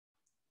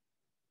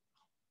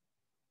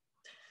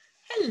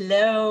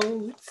Hello,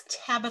 it's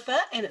Tabitha,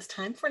 and it's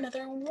time for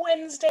another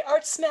Wednesday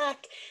art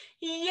snack.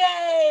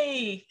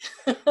 Yay!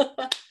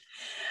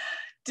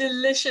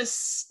 Delicious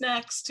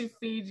snacks to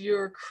feed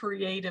your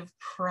creative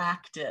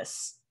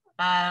practice.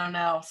 I don't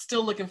know,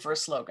 still looking for a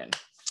slogan.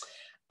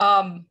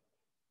 So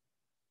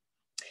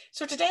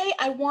today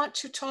I want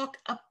to talk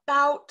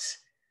about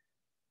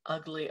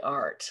ugly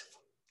art,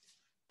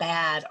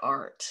 bad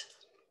art,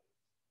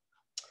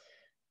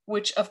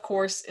 which of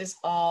course is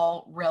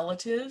all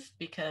relative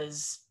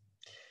because,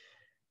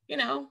 you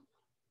know,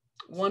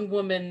 one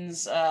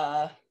woman's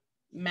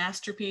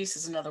masterpiece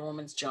is another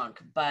woman's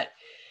junk, but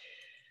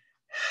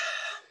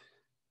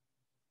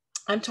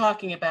I'm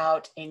talking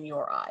about in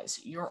your eyes,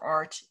 your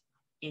art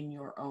in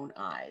your own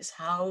eyes.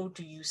 How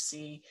do you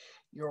see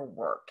your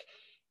work?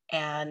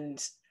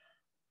 And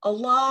a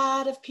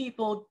lot of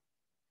people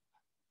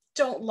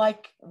don't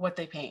like what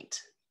they paint,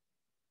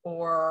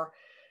 or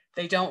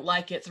they don't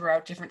like it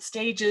throughout different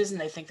stages and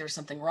they think there's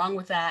something wrong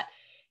with that.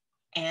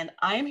 And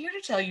I am here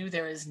to tell you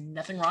there is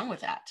nothing wrong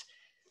with that.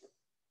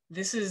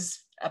 This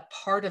is a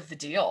part of the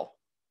deal.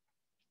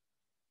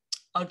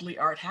 Ugly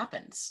art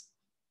happens.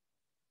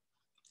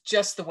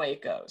 Just the way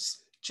it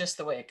goes, just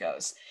the way it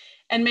goes.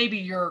 And maybe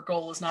your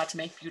goal is not to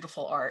make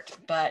beautiful art,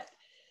 but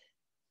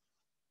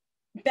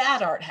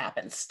bad art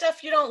happens.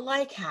 Stuff you don't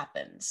like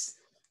happens.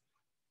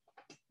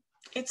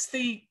 It's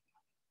the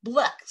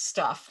black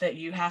stuff that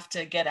you have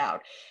to get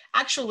out.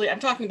 Actually, I'm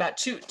talking about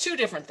two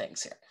different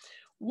things here.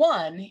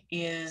 One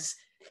is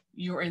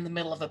you're in the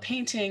middle of a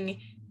painting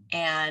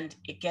and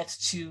it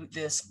gets to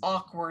this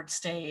awkward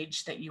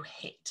stage that you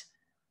hate.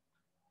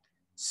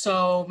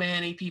 So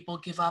many people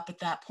give up at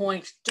that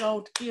point.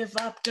 Don't give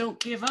up, don't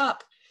give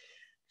up.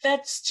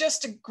 That's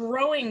just a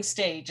growing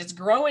stage. It's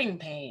growing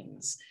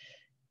pains.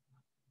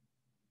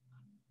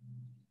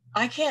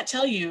 I can't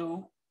tell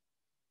you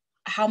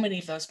how many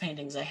of those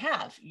paintings I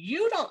have.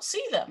 You don't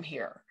see them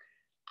here.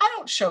 I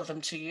don't show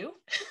them to you.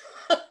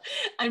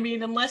 I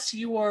mean, unless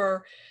you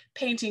are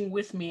painting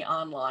with me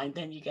online,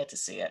 then you get to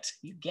see it.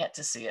 You get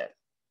to see it.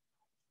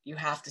 You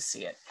have to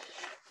see it.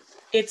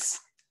 It's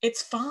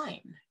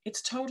fine.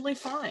 It's totally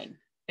fine.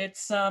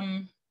 It's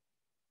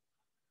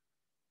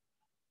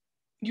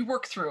you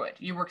work through it.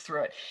 You work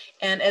through it.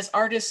 And as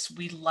artists,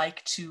 we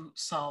like to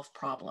solve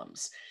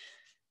problems.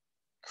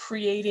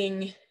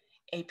 Creating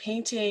a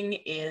painting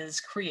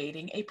is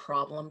creating a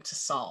problem to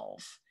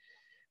solve.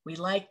 We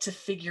like to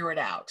figure it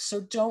out.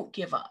 So don't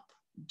give up.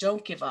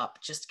 Don't give up.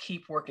 Just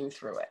keep working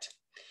through it.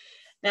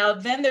 Now,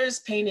 then there's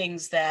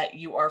paintings that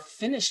you are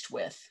finished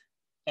with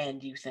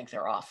and you think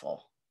they're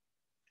awful.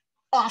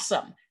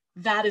 Awesome.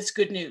 That is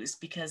good news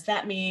because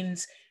that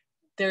means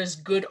there's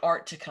good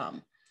art to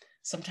come.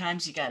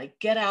 Sometimes you got to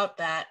get out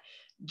that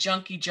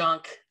junky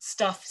junk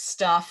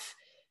stuff,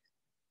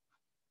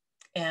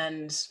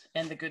 and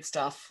the good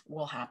stuff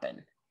will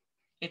happen.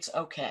 It's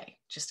okay.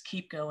 Just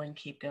keep going,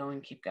 keep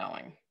going, keep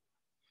going.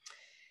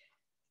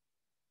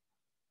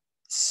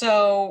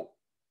 So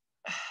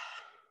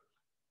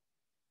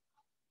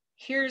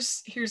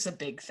here's a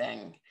big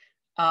thing.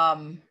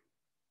 Don't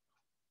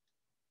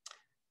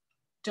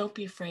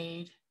be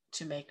afraid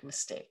to make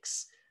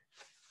mistakes.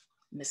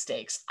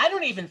 I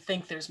don't even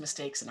think there's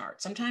mistakes in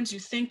art. Sometimes you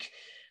think,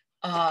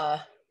 I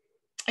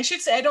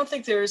should say, I don't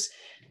think there's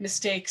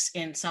mistakes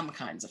in some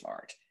kinds of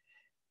art.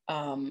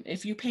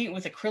 If you paint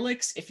with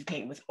acrylics, if you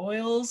paint with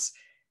oils,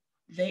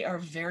 they are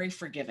very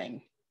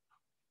forgiving.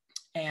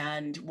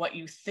 And what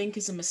you think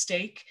is a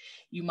mistake,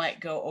 you might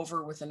go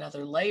over with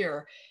another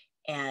layer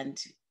and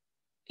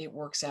it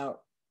works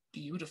out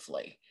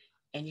beautifully.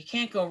 And you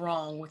can't go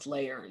wrong with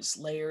layers.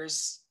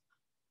 Layers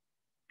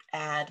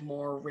add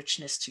more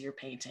richness to your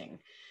painting.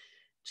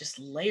 Just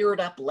layer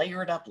it up,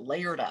 layer it up,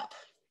 layer it up.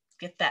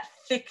 Get that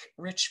thick,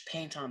 rich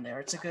paint on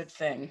there. It's a good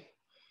thing.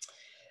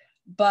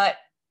 But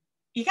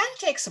you got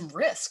to take some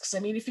risks. I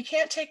mean, if you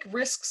can't take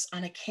risks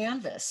on a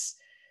canvas,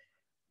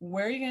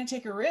 where are you going to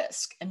take a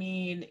risk? I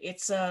mean,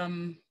 it's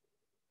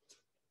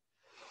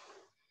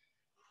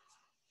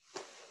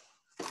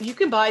you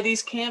can buy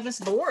these canvas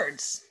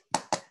boards,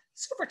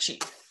 super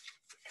cheap,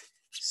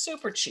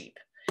 super cheap.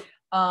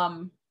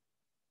 And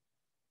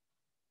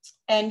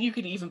you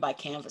can even buy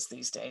canvas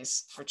these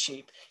days for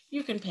cheap.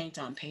 You can paint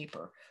on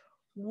paper,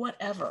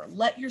 whatever.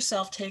 Let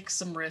yourself take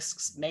some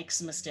risks, make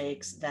some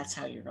mistakes. That's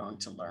how you're going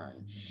to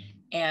learn.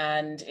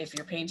 And if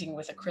you're painting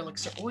with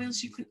acrylics or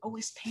oils, you can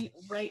always paint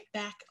right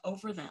back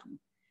over them.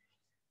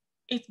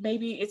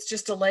 Maybe it's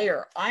just a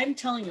layer. I'm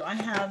telling you, I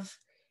have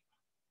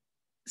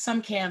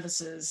some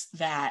canvases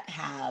that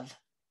have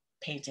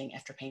painting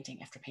after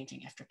painting after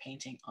painting after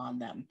painting on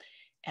them.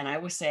 And I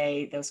would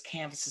say those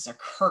canvases are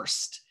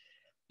cursed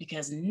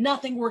because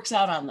nothing works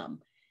out on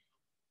them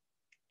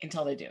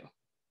until they do.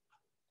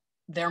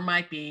 There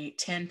might be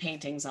 10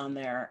 paintings on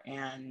there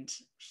and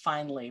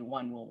finally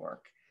one will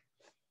work.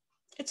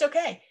 It's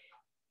okay.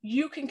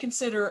 You can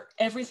consider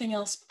everything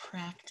else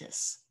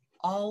practice.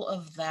 All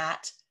of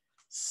that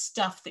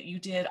stuff that you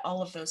did,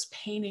 all of those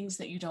paintings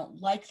that you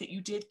don't like that you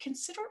did,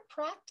 consider it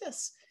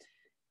practice.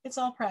 It's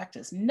all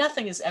practice.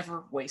 Nothing is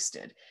ever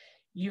wasted.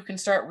 You can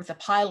start with a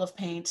pile of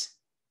paint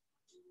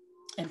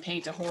and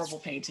paint a horrible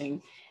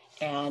painting,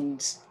 and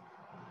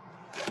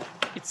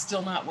it's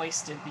still not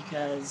wasted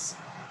because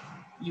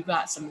you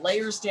got some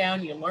layers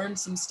down, you learned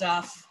some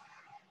stuff.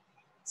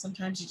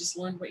 Sometimes you just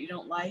learn what you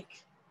don't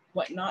like,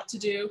 what not to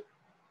do.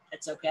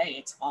 It's okay,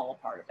 it's all a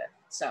part of it.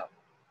 So,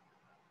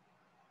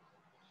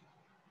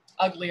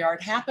 ugly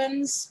art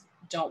happens,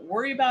 don't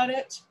worry about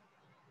it.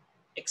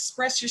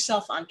 Express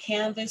yourself on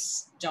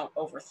canvas, don't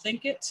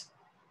overthink it.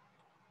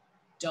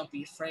 Don't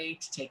be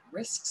afraid to take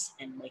risks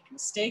and make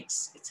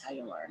mistakes. It's how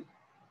you learn.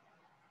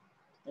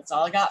 That's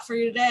all I got for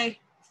you today.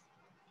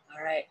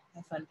 All right,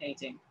 have fun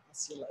painting. I'll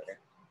see you later.